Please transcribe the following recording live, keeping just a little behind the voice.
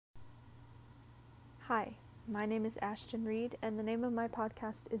Hi, my name is Ashton Reed, and the name of my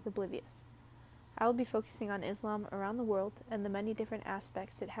podcast is Oblivious. I will be focusing on Islam around the world and the many different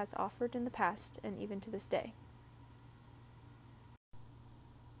aspects it has offered in the past and even to this day.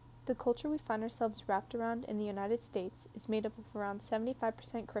 The culture we find ourselves wrapped around in the United States is made up of around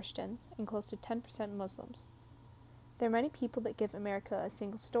 75% Christians and close to 10% Muslims. There are many people that give America a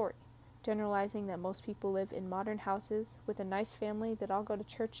single story, generalizing that most people live in modern houses with a nice family that all go to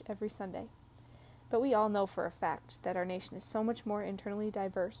church every Sunday. But we all know for a fact that our nation is so much more internally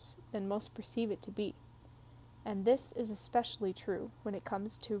diverse than most perceive it to be. And this is especially true when it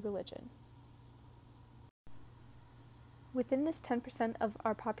comes to religion. Within this 10% of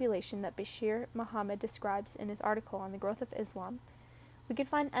our population that Bashir Muhammad describes in his article on the growth of Islam, we can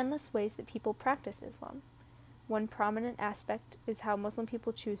find endless ways that people practice Islam. One prominent aspect is how Muslim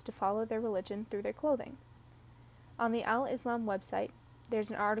people choose to follow their religion through their clothing. On the Al-Islam website, there's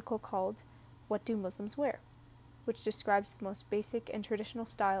an article called "What Do Muslims Wear?", which describes the most basic and traditional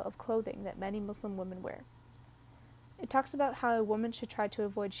style of clothing that many Muslim women wear. It talks about how a woman should try to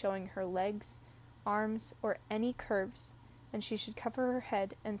avoid showing her legs, arms, or any curves, and she should cover her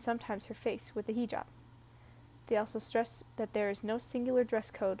head and sometimes her face with a hijab. They also stress that there is no singular dress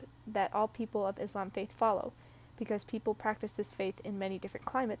code that all people of Islam faith follow, because people practice this faith in many different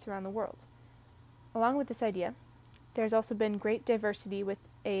climates around the world. Along with this idea, there has also been great diversity with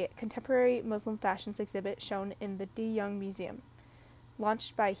a contemporary Muslim fashions exhibit shown in the De Young Museum,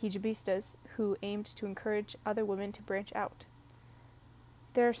 launched by hijabistas who aimed to encourage other women to branch out.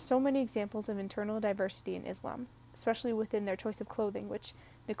 There are so many examples of internal diversity in Islam, especially within their choice of clothing, which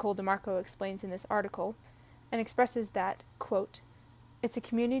Nicole DeMarco explains in this article, and expresses that, quote, "It's a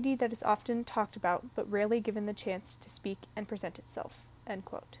community that is often talked about but rarely given the chance to speak and present itself," end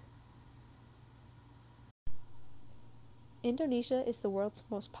quote. Indonesia is the world's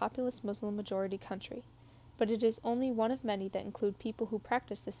most populous Muslim majority country, but it is only one of many that include people who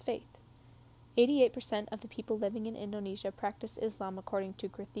practice this faith. 88% of the people living in Indonesia practice Islam, according to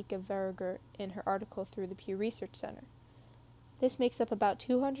Kritika Verger in her article through the Pew Research Center. This makes up about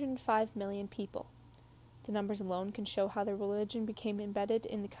 205 million people. The numbers alone can show how the religion became embedded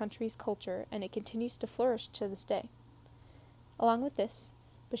in the country's culture, and it continues to flourish to this day. Along with this,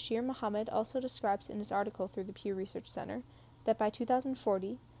 Bashir Muhammad also describes in his article through the Pew Research Center that by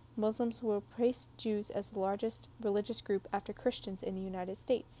 2040, Muslims will replace Jews as the largest religious group after Christians in the United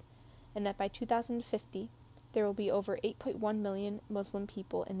States, and that by 2050, there will be over 8.1 million Muslim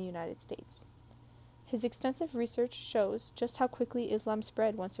people in the United States. His extensive research shows just how quickly Islam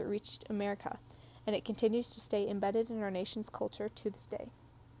spread once it reached America, and it continues to stay embedded in our nation's culture to this day.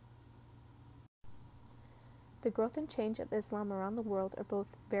 The growth and change of Islam around the world are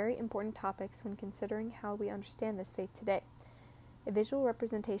both very important topics when considering how we understand this faith today. A visual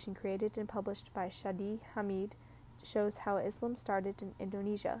representation created and published by Shadi Hamid shows how Islam started in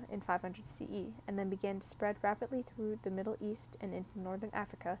Indonesia in 500 CE and then began to spread rapidly through the Middle East and into northern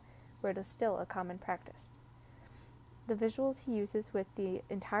Africa, where it is still a common practice. The visuals he uses with the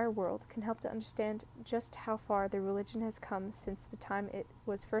entire world can help to understand just how far the religion has come since the time it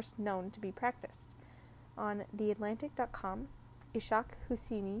was first known to be practiced. On TheAtlantic.com, Ishaq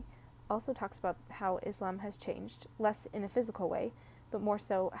Husseini also talks about how Islam has changed, less in a physical way, but more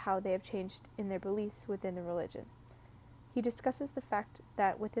so how they have changed in their beliefs within the religion. He discusses the fact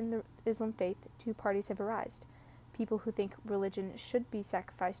that within the Islam faith, two parties have arisen: people who think religion should be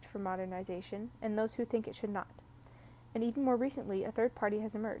sacrificed for modernization, and those who think it should not. And even more recently, a third party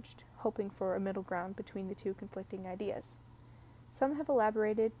has emerged, hoping for a middle ground between the two conflicting ideas. Some have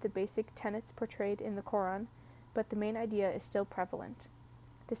elaborated the basic tenets portrayed in the Quran, but the main idea is still prevalent.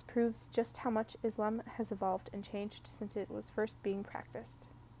 This proves just how much Islam has evolved and changed since it was first being practiced.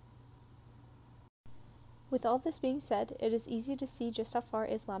 With all this being said, it is easy to see just how far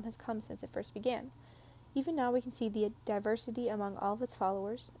Islam has come since it first began. Even now we can see the diversity among all of its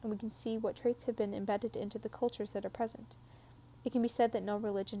followers, and we can see what traits have been embedded into the cultures that are present. It can be said that no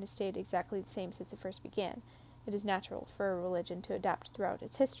religion has stayed exactly the same since it first began. It is natural for a religion to adapt throughout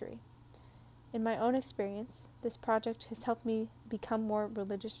its history. In my own experience, this project has helped me become more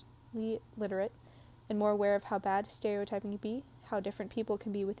religiously literate and more aware of how bad stereotyping can be, how different people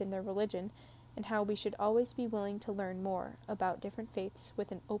can be within their religion, and how we should always be willing to learn more about different faiths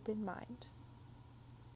with an open mind.